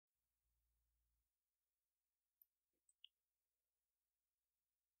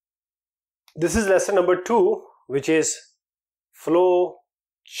This is lesson number 2, which is flow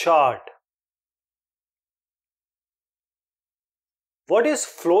chart. What is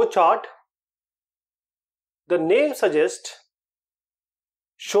flow chart? The name suggests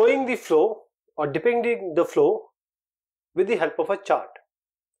showing the flow or depicting the flow with the help of a chart.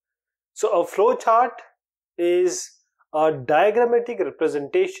 So a flow chart is a diagrammatic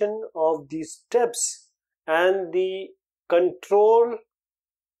representation of the steps and the control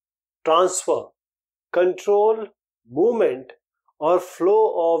transfer, control movement or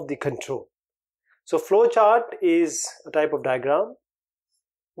flow of the control. So flow chart is a type of diagram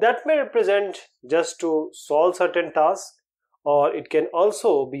that may represent just to solve certain tasks, or it can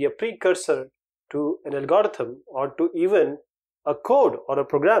also be a precursor to an algorithm or to even a code or a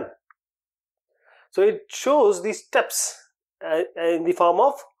program. So it shows the steps in the form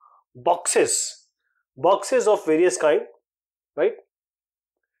of boxes of various kind, right?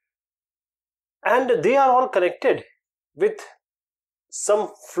 And they are all connected with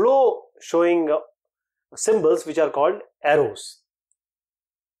some flow showing symbols which are called arrows.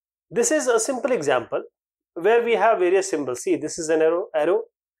 This is a simple example where we have various symbols. See, this is an arrow.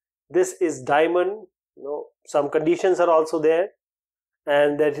 This is diamond. Some conditions are also there,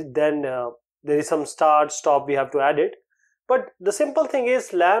 and then there is some start, stop. We have to add it. But the simple thing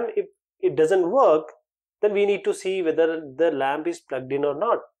is, lamp. If it doesn't work, then we need to see whether the lamp is plugged in or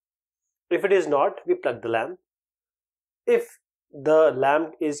not. If it is not, we plug the lamp. If the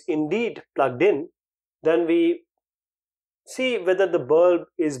lamp is indeed plugged in, then we see whether the bulb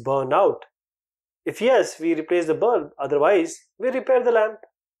is burned out. If yes, we replace the bulb, otherwise we repair the lamp.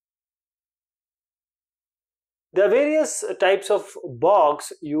 There are various types of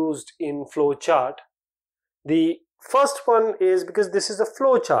box used in flow chart. The first one is, because this is a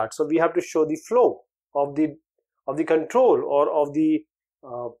flow chart, so we have to show the flow of the control or of the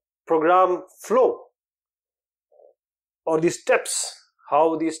program flow, or the steps,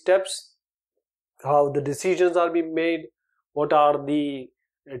 how the decisions are being made, what are the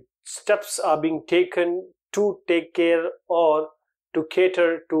steps are being taken to take care or to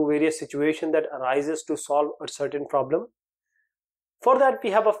cater to various situations that arises to solve a certain problem. For that,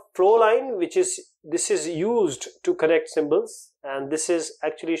 we have a flow line, this is used to connect symbols, and this is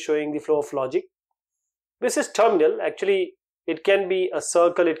actually showing the flow of logic. This is terminal. Actually, it can be a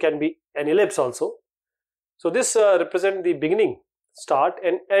circle, it can be an ellipse also. So this represents the beginning, start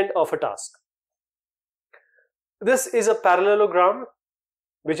and end of a task. This is a parallelogram,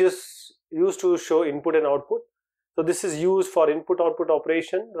 which is used to show input and output. So this is used for input-output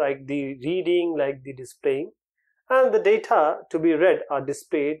operation, like the reading, like the displaying, and the data to be read are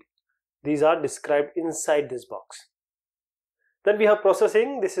displayed. These are described inside this box. Then we have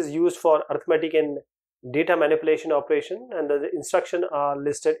processing. This is used for arithmetic and data manipulation operation, and the instructions are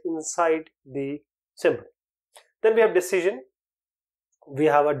listed inside the symbol. Then we have decision. We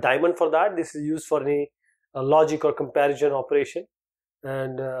have a diamond for that. This is used for any logic or comparison operation,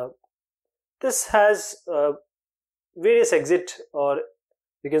 and this has various exit, or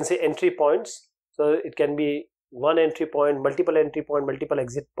you can say entry points. So it can be one entry point, multiple entry point, multiple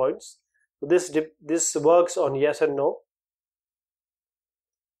exit points. So this works on yes and no.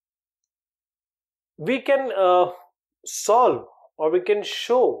 We can solve, or we can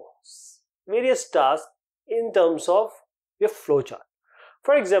show various tasks in terms of a flowchart.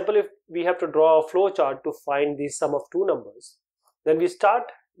 For example, if we have to draw a flowchart to find the sum of two numbers, then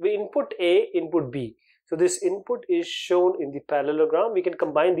we input A, input B. So this input is shown in the parallelogram. We can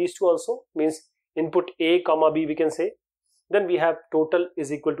combine these two also, means input A comma B we can say. Then we have total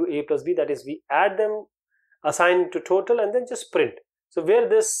is equal to A plus B, that is we add them, assign to total, and then just print. So where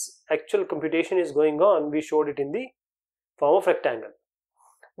this actual computation is going on, we showed it in the form of rectangle.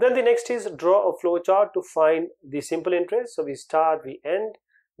 Then the next is draw a flow chart to find the simple interest. So we start, we end.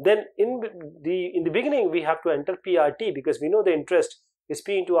 Then in the beginning we have to enter PRT, because we know the interest is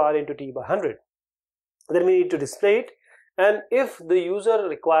P into R into T by 100. Then we need to display it, and if the user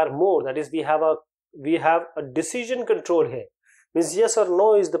require more, that is we have a decision control here, means yes or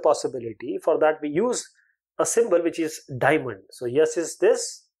no is the possibility. For that we use a symbol which is diamond. So yes is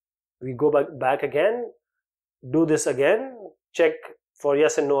this, we go back again, do this again, check for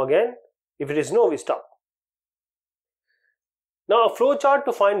yes and no again. If it is no, we stop. Now a flow chart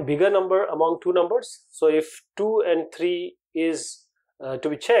to find bigger number among two numbers. So if 2 and 3 is to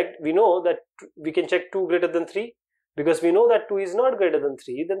be checked, we know that we can check 2 greater than 3, because we know that 2 is not greater than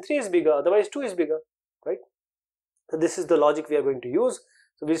 3, then 3 is bigger, otherwise 2 is bigger, right? So this is the logic we are going to use.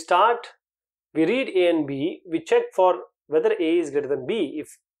 So we start, we read A and B, we check for whether A is greater than B.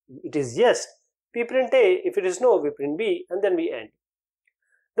 If it is yes, we print A. If it is no, we print B, and then we end.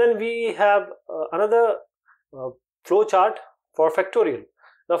 Then we have another flow chart for factorial.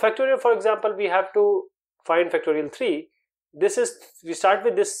 Now factorial, for example, we have to find factorial 3. This is, we start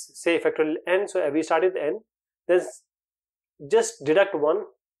with this, say factorial n, so we start with n, then just deduct 1,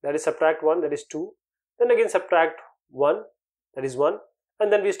 that is subtract 1, that is 2, then again subtract 1, that is 1,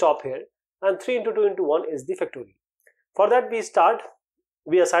 and then we stop here, and 3 into 2 into 1 is the factorial. For that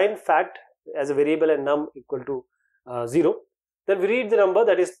we assign fact as a variable and num equal to 0. Then we read the number,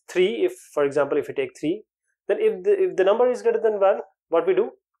 that is 3. If, for example, if we take 3, then if the number is greater than 1, what we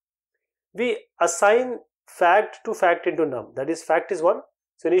do? We assign fact to fact into num, that is fact is 1.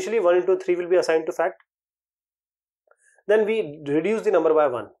 So initially 1 into 3 will be assigned to fact. Then we reduce the number by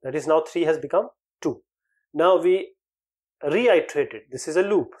 1, that is now 3 has become 2. Now we reiterate it. This is a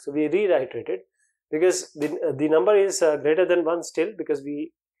loop, so we reiterate it because the number is greater than 1 still, because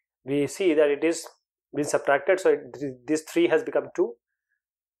we see that it is been subtracted, so this 3 has become 2.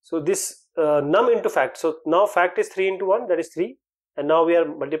 So this num into fact, so now fact is 3 into 1, that is 3, and now we are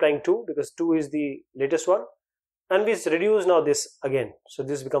multiplying 2 because 2 is the latest one, and we reduce now this again, so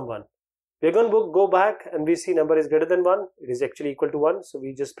this become 1. We are going to go back and we see number is greater than 1, it is actually equal to 1, so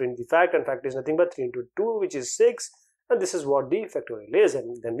we just print the fact, and fact is nothing but 3 into 2, which is 6, and this is what the factorial is,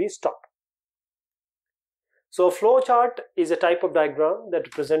 and then we stop. So a flowchart is a type of diagram that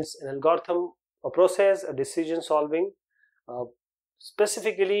represents an algorithm, a process, a decision solving,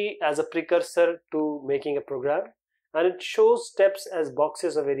 specifically as a precursor to making a program, and it shows steps as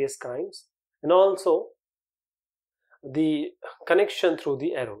boxes of various kinds, and also the connection through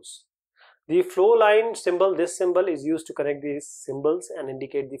the arrows. The flow line symbol, this symbol is used to connect these symbols and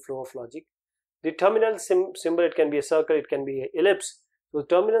indicate the flow of logic. The terminal symbol, it can be a circle, it can be an ellipse. So the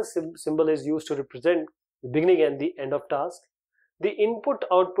terminal symbol is used to represent the beginning and the end of task. The input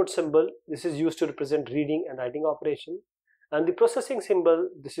output symbol, this is used to represent reading and writing operation. And the processing symbol,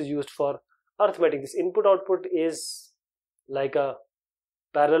 this is used for arithmetic. This input output is like a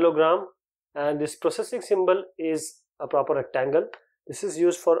parallelogram, and this processing symbol is a proper rectangle. This is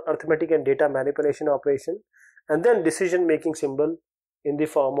used for arithmetic and data manipulation operation. And then decision making symbol in the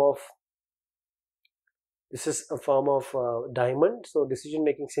form of, this is a form of diamond. So decision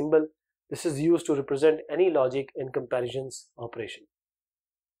making symbol, this is used to represent any logic and comparisons operation.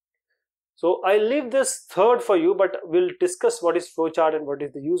 So I leave this third for you, but we'll discuss what is flowchart and what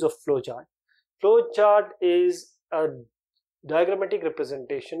is the use of flowchart. Flowchart is a diagrammatic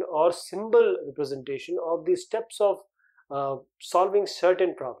representation or symbol representation of the steps of solving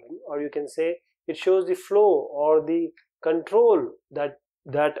certain problem, or you can say it shows the flow or the control that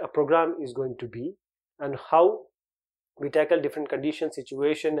a program is going to be, and how we tackle different conditions,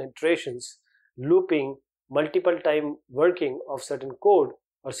 situation, iterations, looping, multiple time working of certain code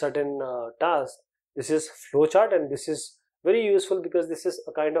or certain task. This is flowchart, and this is very useful because this is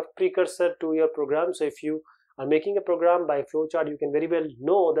a kind of precursor to your program. So if you are making a program by flowchart, you can very well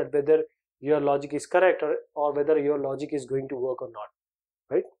know that whether your logic is correct or whether your logic is going to work or not,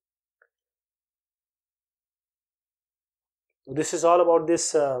 right? So this is all about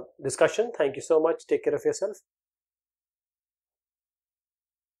this discussion. Thank you so much. Take care of yourself.